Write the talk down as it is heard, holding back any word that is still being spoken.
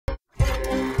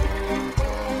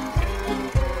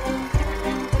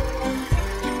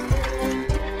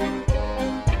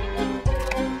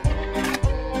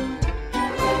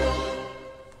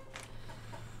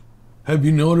Have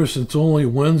you noticed it's only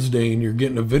Wednesday and you're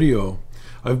getting a video?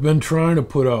 I've been trying to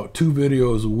put out 2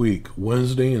 videos a week,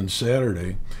 Wednesday and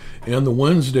Saturday. And the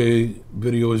Wednesday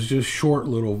video is just short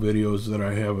little videos that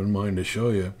I have in mind to show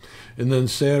you. And then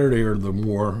Saturday are the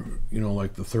more,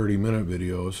 like the 30-minute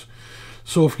videos.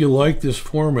 So if you like this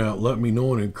format, let me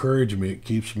know and encourage me. It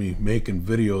keeps me making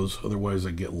videos, otherwise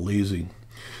I get lazy.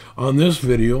 On this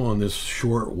video, on this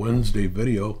short Wednesday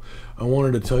video, I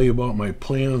wanted to tell you about my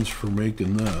plans for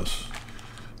making this.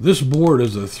 This board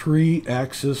is a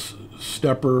 3-axis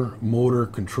stepper motor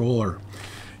controller.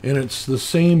 And it's the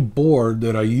same board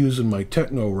that I use in my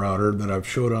techno router that I've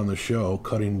showed on the show,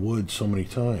 cutting wood so many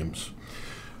times.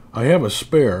 I have a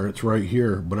spare, it's right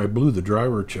here, but I blew the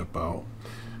driver chip out.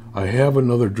 I have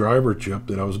another driver chip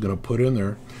that I was going to put in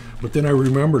there, but then I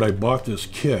remembered I bought this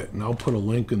kit, and I'll put a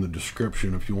link in the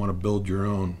description if you want to build your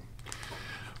own.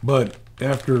 But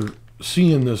after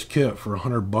seeing this kit for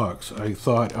 $100, I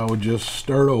thought I would just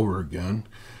start over again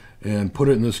and put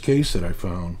it in this case that I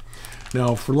found.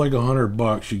 Now, for like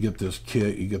 $100, you get this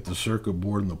kit, you get the circuit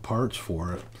board and the parts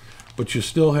for it, but you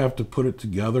still have to put it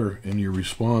together, and you're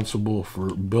responsible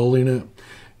for building it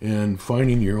and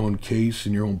finding your own case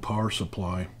and your own power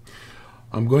supply.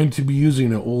 I'm going to be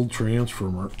using an old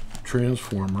transformer,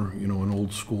 an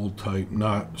old school type,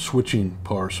 not switching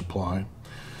power supply.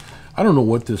 I don't know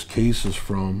what this case is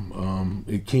from.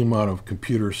 It came out of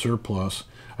Computer Surplus.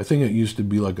 I think it used to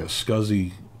be like a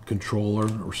SCSI controller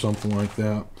or something like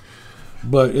that.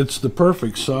 But it's the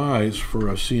perfect size for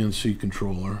a CNC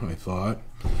controller, I thought.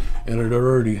 And it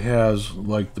already has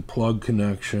like the plug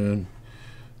connection,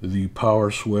 the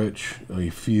power switch, a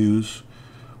fuse.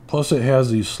 Plus it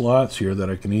has these slots here that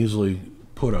I can easily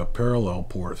put a parallel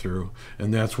port through.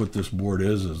 And that's what this board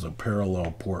is a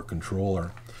parallel port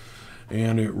controller.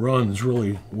 And it runs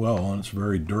really well, and it's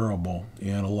very durable.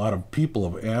 And a lot of people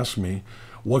have asked me,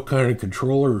 what kind of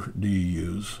controller do you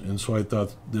use? And so I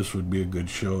thought this would be a good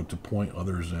show to point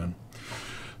others in.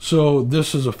 So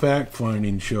this is a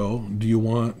fact-finding show. Do you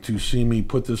want to see me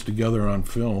put this together on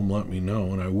film? Let me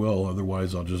know, and I will.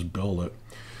 Otherwise, I'll just build it.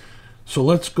 So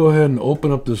let's go ahead and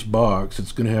open up this box.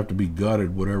 It's going to have to be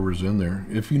gutted, whatever's in there.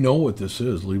 If you know what this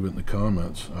is, leave it in the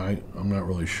comments. I'm not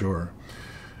really sure.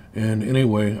 And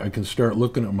anyway, I can start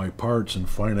looking at my parts and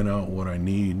finding out what I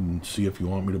need and see if you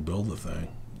want me to build the thing.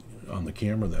 On the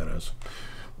camera, that is.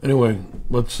 Anyway,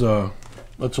 let's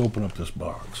open up this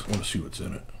box. I want to see what's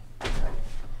in it.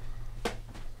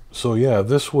 So yeah,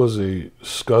 this was a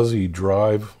SCSI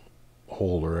drive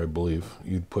holder, I believe.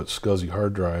 You'd put SCSI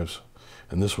hard drives,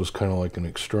 and this was kind of like an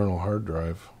external hard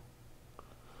drive.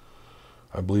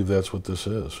 I believe that's what this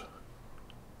is.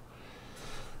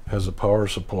 Has a power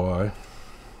supply,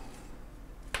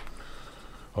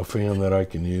 a fan that I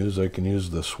can use. I can use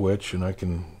the switch, and I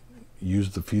can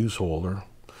use the fuse holder.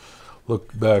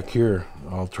 Look back here.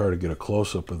 I'll try to get a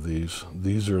close-up of these.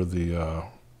 These are the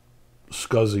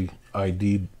SCSI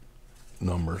ID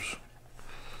numbers.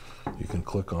 You can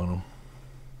click on them.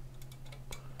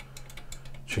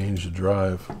 Change the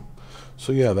drive.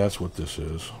 So yeah, that's what this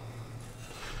is.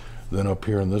 Then up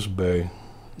here in this bay,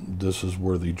 this is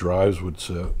where the drives would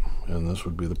sit, and this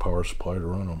would be the power supply to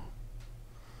run them.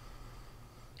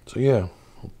 So yeah,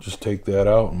 just take that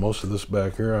out, and most of this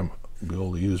back here I'm be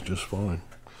able to use just fine.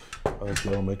 I think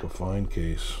that'll make a fine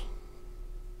case.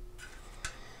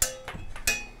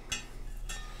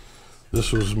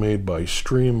 This was made by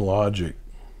Stream Logic,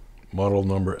 model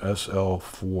number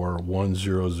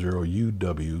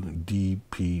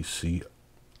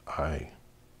SL4100UW-DPCI.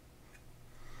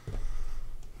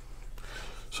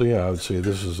 So yeah, I would say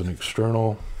this is an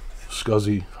external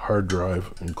SCSI hard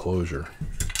drive enclosure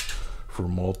for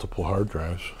multiple hard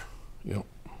drives. Yep.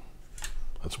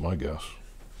 That's my guess.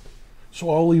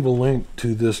 So I'll leave a link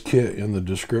to this kit in the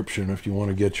description if you want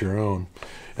to get your own.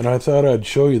 And I thought I'd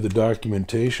show you the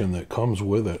documentation that comes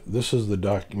with it. This is the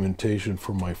documentation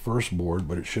for my first board,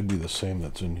 but it should be the same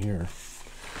that's in here.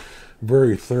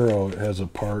 Very thorough. It has a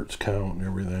parts count and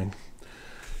everything.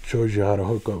 Shows you how to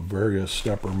hook up various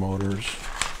stepper motors.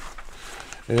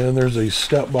 And there's a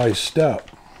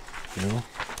step-by-step,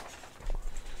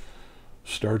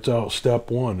 Starts out step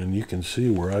 1, and you can see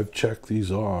where I've checked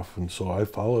these off, and so I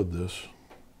followed this.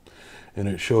 And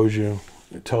it shows you,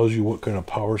 it tells you what kind of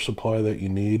power supply that you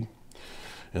need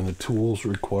and the tools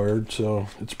required, so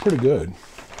it's pretty good.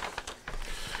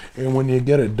 And when you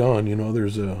get it done,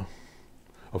 there's a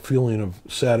feeling of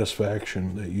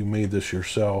satisfaction that you made this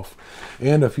yourself.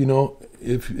 And if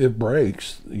if it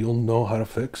breaks, you'll know how to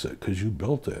fix it because you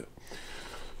built it.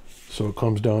 So it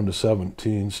comes down to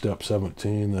 17, step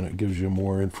 17, then it gives you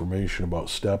more information about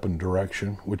step and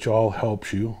direction, which all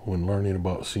helps you when learning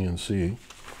about CNC.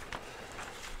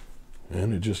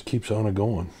 and it just keeps on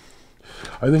going.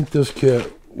 I think this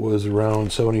kit was around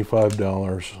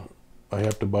 $75. I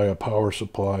have to buy a power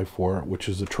supply for it, which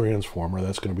is a transformer.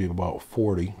 That's going to be about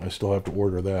 $40. I still have to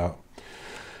order that.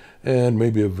 And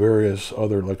maybe a various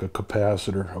other, like a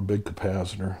capacitor, a big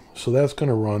capacitor. So that's going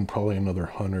to run probably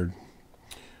another $100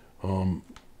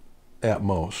 at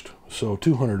most. So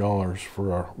 $200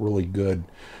 for a really good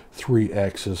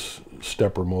 3-axis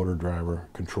stepper motor driver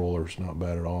controller is not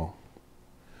bad at all.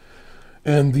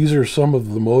 And these are some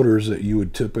of the motors that you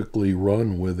would typically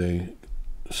run with a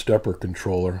stepper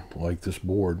controller like this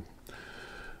board.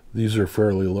 These are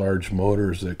fairly large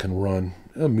motors that can run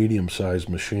a medium-sized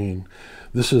machine.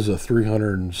 This is a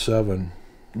 307,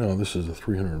 no, this is a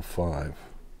 305.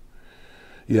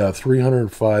 Yeah,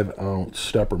 305 ounce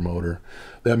stepper motor.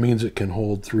 That means it can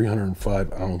hold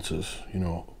 305 ounces, you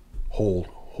know,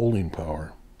 holding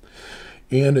power.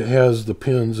 And it has the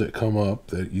pins that come up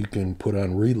that you can put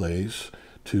on relays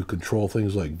to control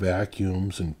things like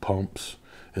vacuums and pumps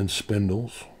and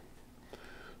spindles.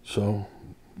 So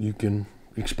you can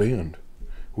expand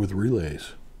with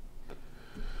relays.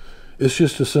 It's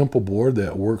just a simple board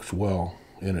that works well,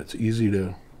 and it's easy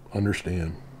to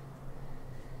understand.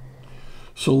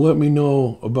 So let me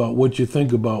know about what you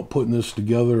think about putting this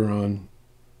together on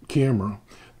camera.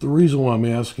 The reason why I'm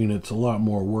asking, it's a lot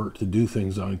more work to do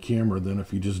things on camera than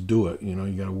if you just do it. You know,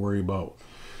 you got to worry about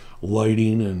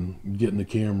lighting and getting the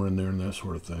camera in there and that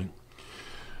sort of thing.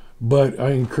 But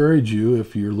I encourage you,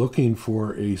 if you're looking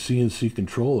for a CNC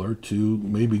controller, to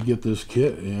maybe get this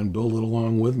kit and build it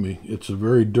along with me. It's a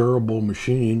very durable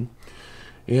machine,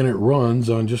 and it runs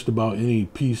on just about any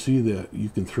PC that you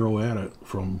can throw at it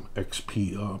from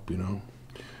XP up, you know.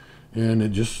 And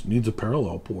it just needs a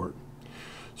parallel port.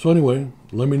 So anyway,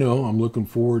 let me know. I'm looking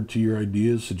forward to your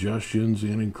ideas, suggestions,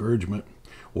 and encouragement.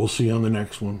 We'll see you on the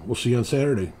next one. We'll see you on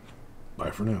Saturday. Bye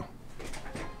for now.